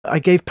 I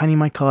gave Pani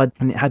my card,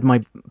 and it had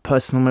my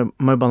personal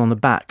mobile on the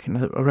back. And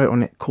I wrote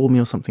on it, call me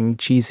or something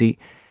cheesy.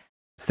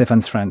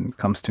 Stefan's friend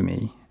comes to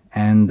me,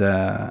 and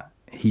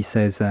he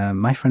says,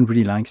 my friend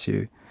really likes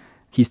you.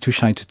 He's too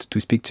shy to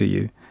speak to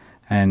you.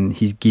 And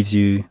he gives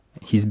you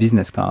his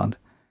business card.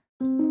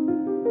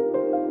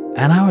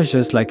 And I was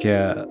just like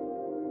a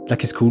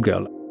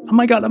schoolgirl. Oh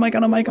my God. I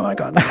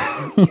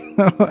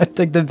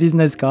take the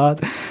business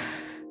card.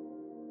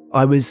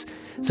 I was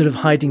sort of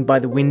hiding by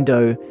the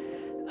window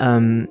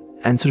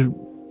and sort of,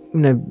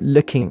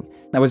 looking.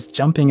 I was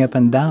jumping up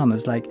and down. I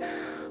was like,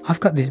 I've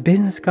got this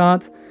business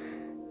card.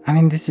 I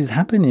mean, this is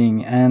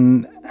happening.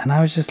 And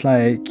I was just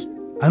like,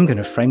 I'm going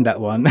to frame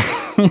that one.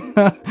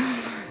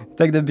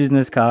 Take the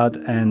business card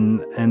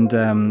and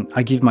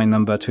I give my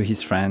number to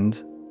his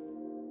friend.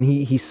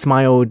 He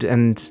smiled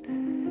and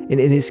in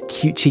his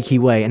cute, cheeky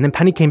way. And then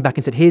Pani came back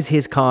and said, here's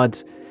his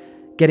card,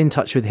 get in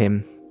touch with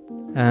him.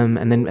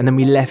 And then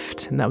we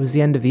left, and that was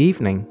the end of the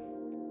evening.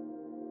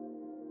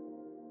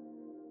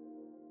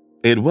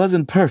 It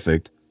wasn't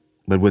perfect,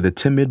 but with a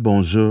timid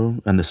bonjour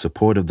and the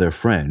support of their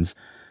friends,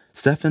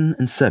 Stefan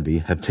and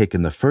Sebi have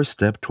taken the first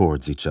step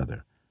towards each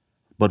other.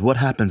 But what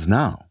happens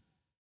now?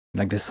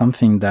 Like there's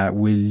something that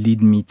will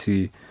lead me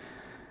to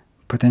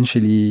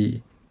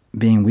potentially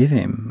being with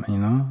him, you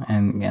know,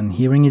 and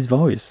hearing his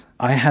voice.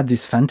 I had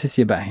this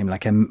fantasy about him.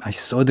 Like I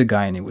saw the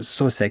guy and it was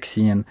so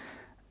sexy, and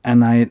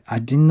I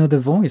didn't know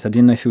the voice. I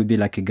didn't know if it would be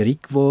like a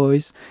Greek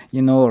voice,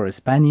 you know, or a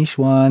Spanish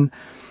one.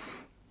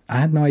 I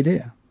had no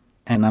idea.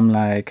 And I'm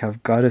like,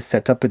 I've got to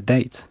set up a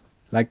date.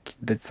 Like,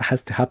 this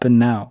has to happen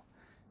now.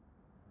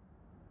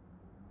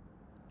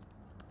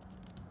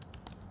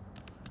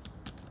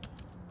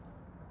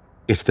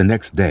 It's the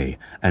next day,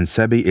 and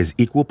Sebi is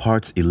equal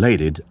parts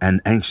elated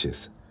and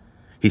anxious.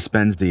 He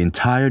spends the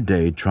entire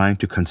day trying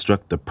to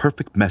construct the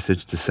perfect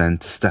message to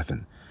send to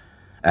Stefan.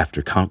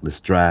 After countless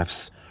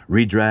drafts,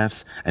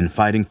 redrafts, and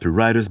fighting through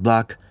writer's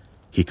block,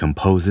 he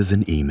composes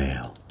an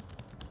email.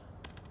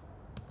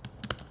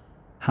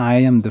 Hi,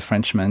 I'm the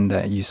Frenchman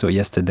that you saw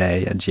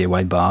yesterday at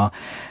GAY Bar.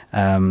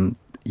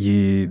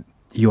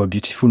 You're a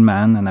beautiful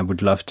man, and I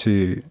would love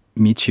to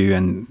meet you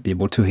and be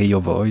able to hear your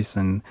voice,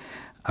 and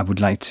I would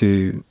like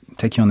to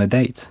take you on a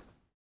date.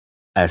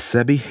 As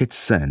Sebi hits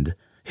send,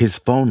 his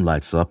phone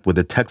lights up with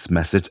a text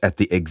message at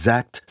the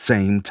exact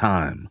same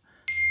time.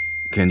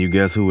 Can you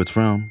guess who it's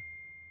from?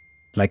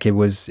 Like it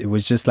was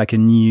just like a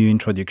new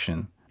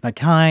introduction. Like,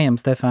 hi, I'm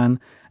Stefan.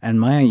 And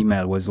my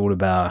email was all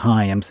about,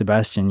 hi, I'm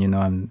Sebastian, you know,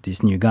 I'm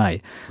this new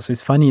guy. So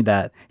it's funny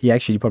that he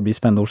actually probably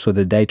spent also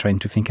the day trying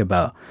to think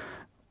about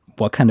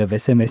what kind of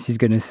SMS he's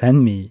going to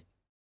send me.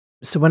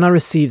 So when I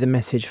received the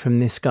message from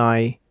this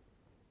guy,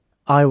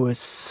 I was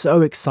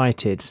so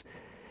excited.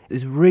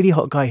 This really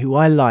hot guy who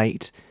I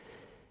liked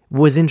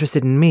was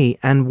interested in me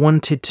and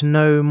wanted to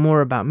know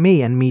more about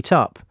me and meet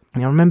up.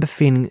 And I remember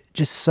feeling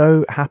just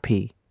so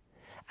happy.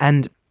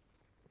 And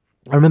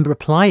I remember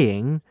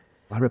replying.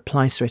 I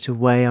replied straight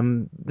away.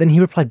 Then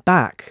he replied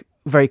back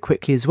very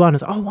quickly as well. And I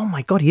was like, oh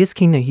my God, he is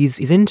keen.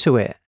 He's into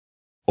it.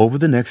 Over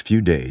the next few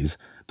days,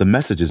 the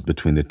messages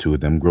between the two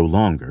of them grow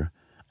longer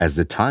as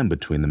the time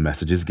between the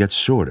messages gets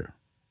shorter.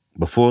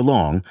 Before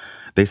long,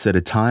 they set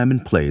a time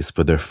and place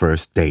for their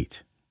first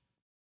date.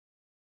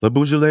 Le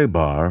Beaujolais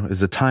Bar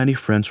is a tiny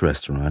French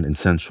restaurant in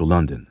central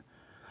London.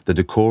 The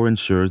decor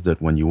ensures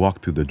that when you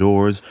walk through the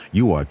doors,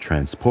 you are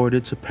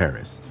transported to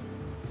Paris.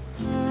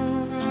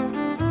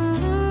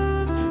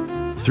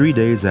 3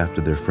 days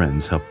after their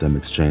friends help them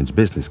exchange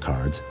business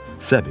cards,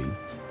 Sebi,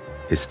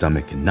 his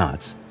stomach in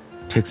knots,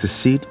 takes a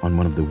seat on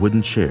one of the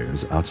wooden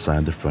chairs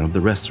outside the front of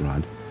the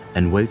restaurant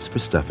and waits for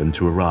Stefan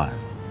to arrive.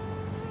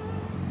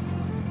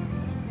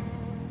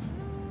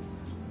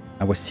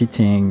 I was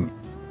sitting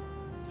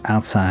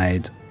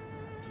outside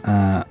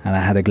and I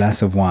had a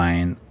glass of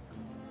wine,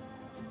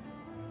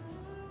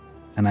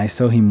 and I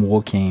saw him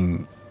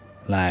walking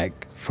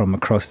like from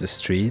across the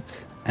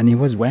street, and he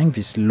was wearing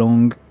this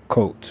long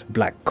coat,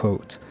 black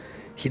coat.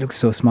 He looked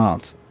so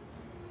smart.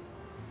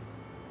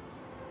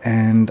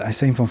 And I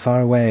saw him from far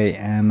away,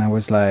 and I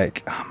was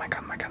like, oh my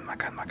God.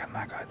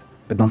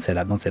 But don't say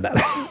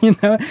that. You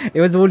know, it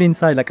was all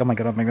inside, like, oh my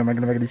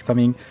God, he's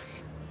coming.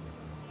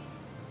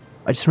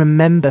 I just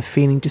remember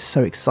feeling just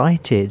so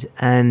excited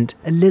and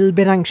a little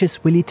bit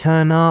anxious. Will he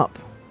turn up?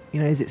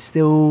 You know, is it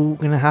still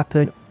going to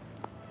happen?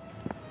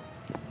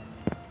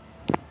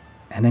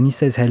 And then he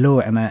says hello,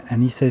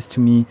 and he says to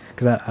me,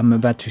 because I'm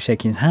about to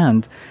shake his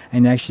hand,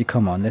 and actually,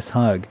 come on, let's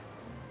hug.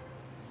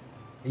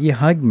 He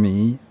hugged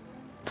me.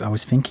 I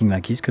was thinking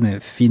like he's going to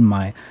feel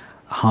my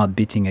heart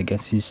beating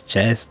against his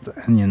chest,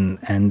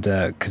 and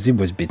because it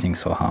was beating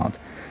so hard.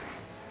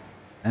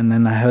 And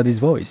then I heard his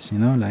voice, you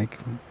know, like,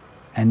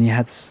 and he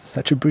had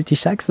such a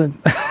British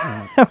accent.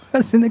 I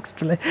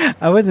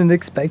wasn't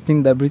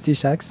expecting that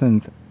British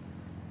accent.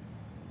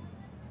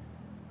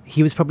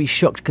 He was probably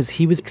shocked because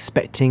he was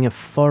expecting a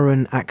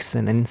foreign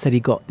accent, and instead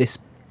he got this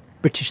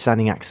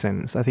British-sounding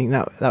accent. So I think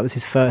that was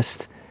his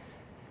first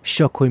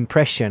shock or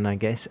impression, I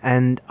guess.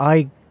 And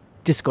I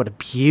just got a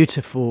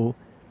beautiful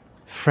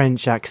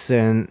French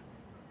accent.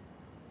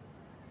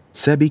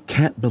 Sebi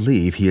can't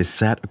believe he has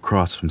sat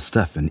across from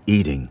Stefan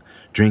eating,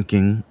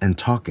 drinking, and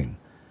talking.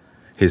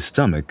 His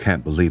stomach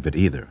can't believe it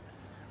either,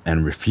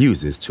 and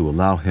refuses to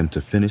allow him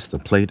to finish the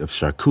plate of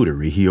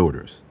charcuterie he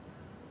orders.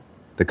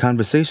 The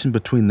conversation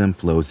between them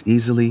flows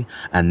easily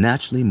and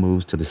naturally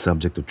moves to the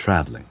subject of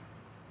traveling.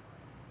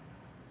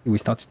 We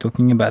started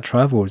talking about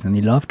travels, and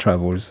he loved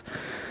travels.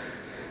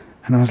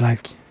 And I was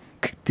like,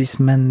 could this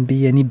man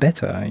be any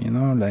better? You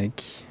know,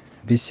 like,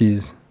 this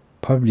is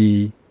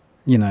probably,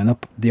 you know,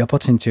 the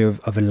opportunity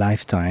of a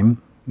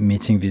lifetime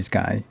meeting this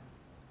guy.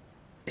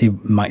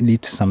 It might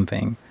lead to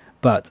something.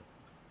 But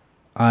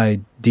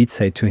I did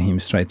say to him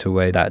straight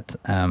away that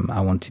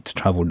I wanted to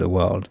travel the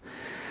world.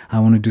 I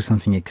want to do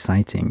something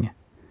exciting,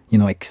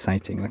 like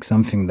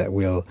something that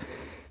will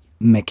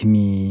make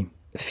me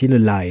feel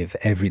alive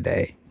every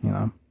day,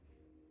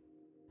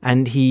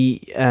 And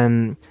he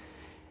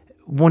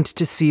wanted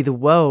to see the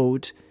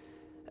world,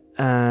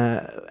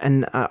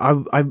 and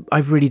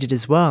I really did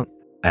as well.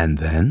 And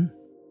then?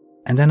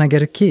 And then I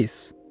get a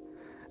kiss.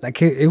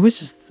 Like, it was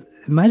just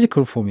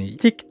magical for me.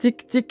 Tick,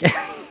 tick, tick.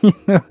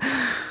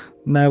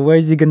 Now, where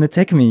is he going to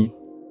take me?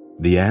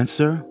 The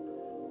answer?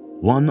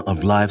 One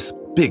of life's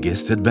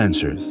biggest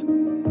adventures.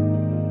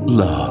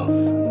 Love.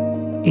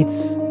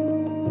 It's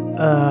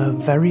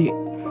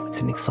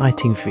it's an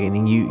exciting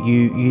feeling.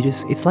 You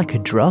just, it's like a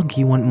drug.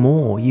 You want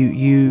more.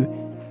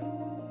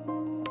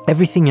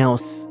 Everything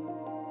else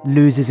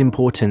loses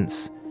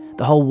importance.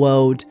 The whole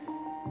world,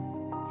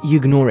 you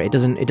ignore it.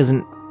 It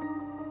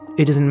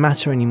doesn't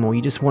matter anymore.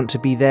 You just want to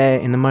be there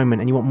in the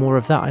moment, and you want more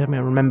of that. I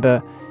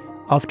remember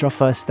after our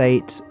first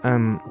date,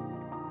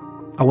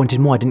 I wanted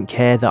more. I didn't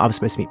care that I was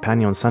supposed to meet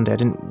Pani on Sunday. I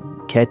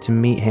didn't care to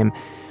meet him.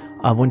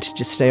 I wanted to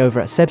just stay over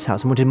at Seb's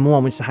house. I wanted more. I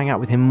wanted to hang out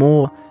with him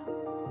more.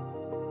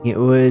 It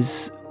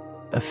was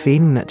a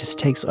feeling that just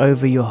takes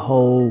over your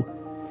whole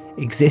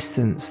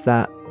existence,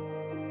 that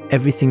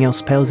everything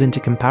else pales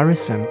into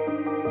comparison.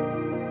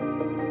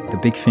 The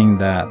big thing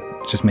that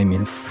just made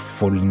me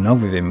fall in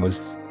love with him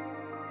was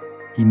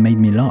he made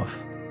me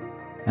laugh.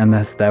 And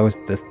that's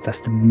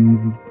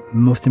the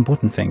most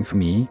important thing for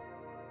me.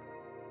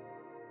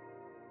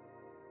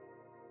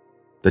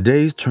 The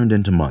days turned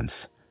into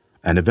months,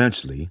 and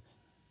eventually,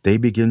 they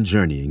began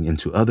journeying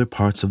into other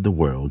parts of the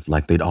world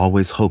like they'd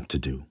always hoped to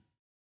do.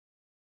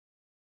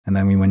 And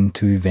then we went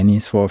to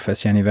Venice for our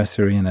first year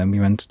anniversary, and then we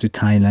went to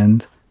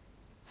Thailand.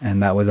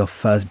 And that was our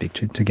first big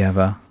trip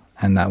together,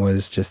 and that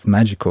was just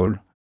magical.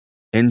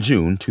 In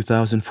June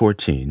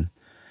 2014,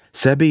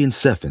 Sebi and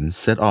Stefan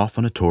set off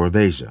on a tour of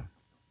Asia.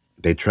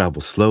 They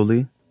travel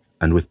slowly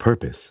and with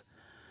purpose.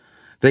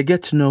 They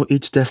get to know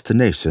each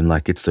destination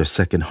like it's their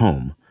second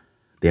home.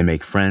 They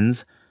make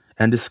friends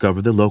and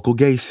discover the local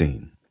gay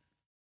scene.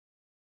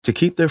 To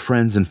keep their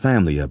friends and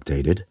family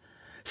updated,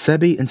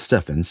 Sebi and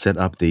Stefan set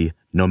up the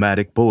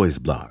Nomadic Boys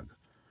blog.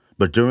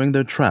 But during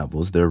their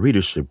travels, their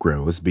readership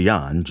grows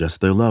beyond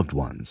just their loved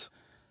ones.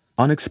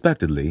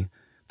 Unexpectedly,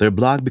 their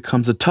blog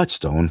becomes a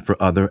touchstone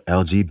for other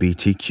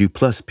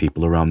LGBTQ+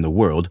 people around the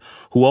world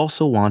who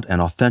also want an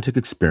authentic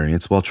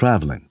experience while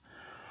traveling,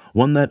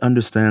 one that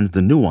understands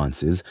the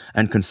nuances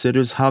and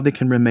considers how they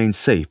can remain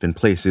safe in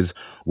places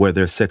where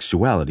their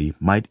sexuality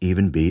might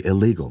even be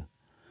illegal.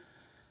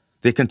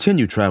 They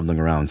continue traveling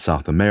around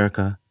South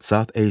America,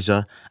 South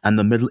Asia, and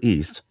the Middle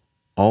East,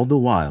 all the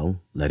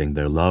while letting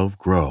their love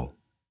grow.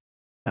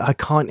 I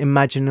can't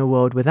imagine a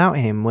world without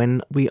him.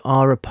 When we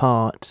are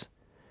apart,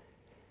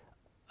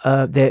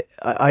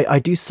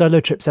 I do solo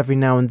trips every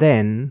now and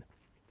then,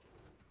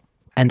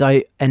 and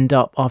I end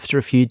up after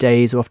a few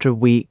days or after a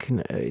week,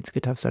 it's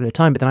good to have solo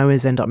time, but then I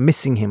always end up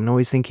missing him and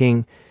always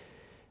thinking,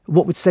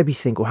 what would Sebi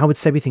think, or how would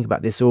Sebi think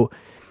about this, or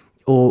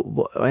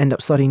I end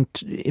up starting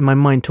in my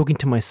mind talking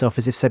to myself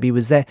as if Sebi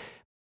was there.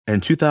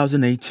 In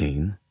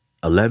 2018,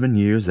 11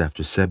 years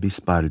after Sebi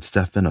spotted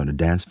Stefan on a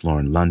dance floor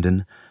in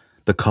London,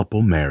 the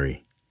couple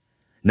marry.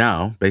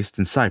 Now, based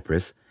in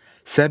Cyprus,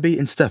 Sebi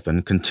and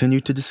Stefan continue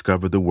to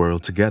discover the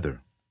world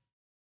together.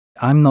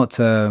 I'm not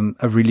a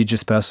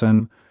religious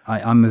person.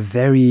 I'm a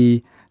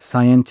very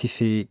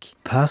scientific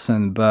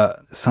person,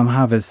 but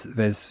somehow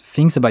there's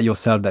things about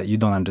yourself that you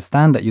don't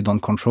understand, that you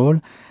don't control.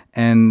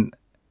 And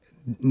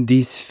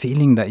this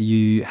feeling that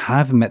you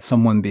have met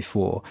someone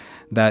before,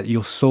 that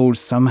your souls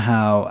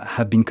somehow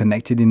have been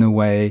connected in a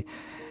way,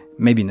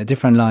 maybe in a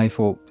different life,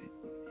 or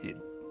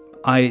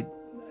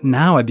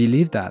Now I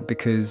believe that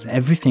because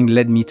everything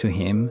led me to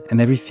him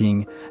and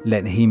everything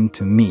led him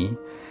to me.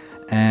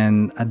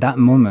 And at that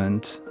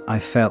moment, I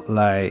felt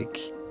like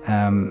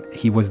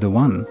he was the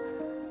one.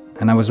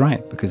 And I was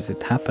right because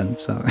it happened.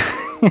 So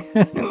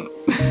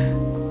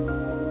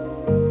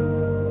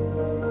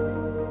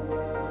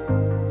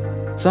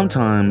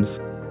Sometimes,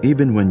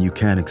 even when you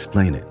can't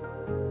explain it,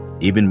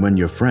 even when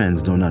your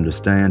friends don't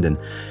understand, and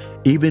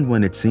even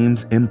when it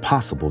seems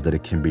impossible that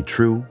it can be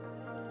true,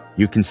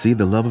 you can see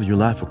the love of your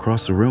life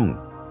across the room,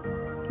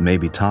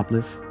 maybe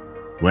topless,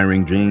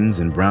 wearing jeans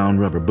and brown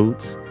rubber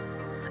boots,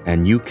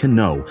 and you can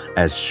know,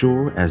 as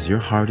sure as your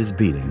heart is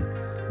beating,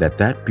 that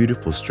that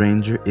beautiful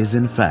stranger is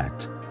in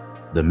fact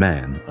the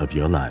man of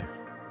your life.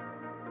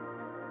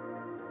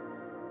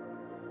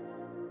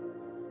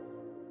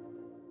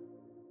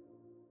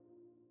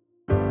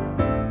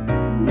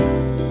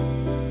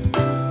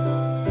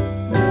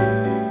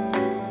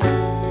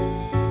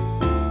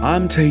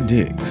 I'm Tay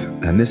Diggs,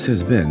 and this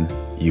has been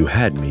You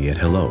Had Me at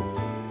Hello.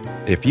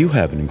 If you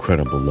have an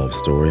incredible love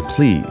story,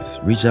 please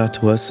reach out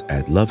to us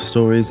at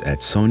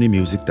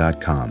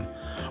lovestories@sonymusic.com.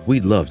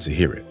 We'd love to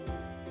hear it.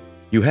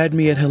 You Had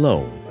Me at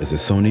Hello is a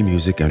Sony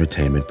Music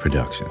Entertainment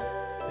production.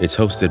 It's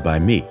hosted by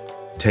me,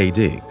 Tay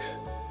Diggs.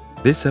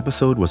 This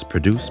episode was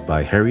produced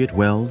by Harriet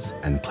Wells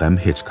and Clem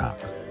Hitchcock.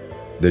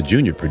 The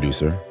junior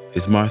producer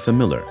is Martha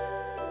Miller.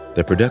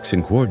 The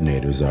production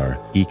coordinators are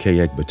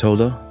Ike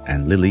Egbatola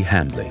and Lily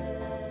Hambley.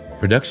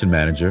 Production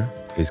manager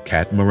is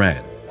Kat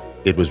Moran.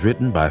 It was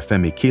written by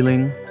Femi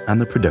Keeling and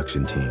the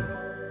production team.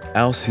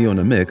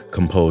 Alciona Mick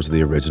composed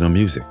the original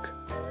music.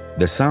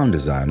 The sound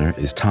designer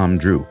is Tom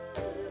Drew.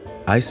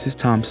 Isis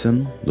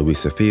Thompson,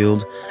 Louisa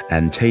Field,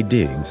 and Tay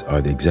Diggs are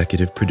the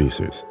executive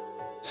producers.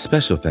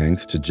 Special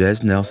thanks to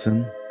Jez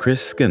Nelson,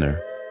 Chris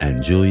Skinner,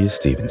 and Julia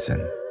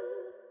Stevenson.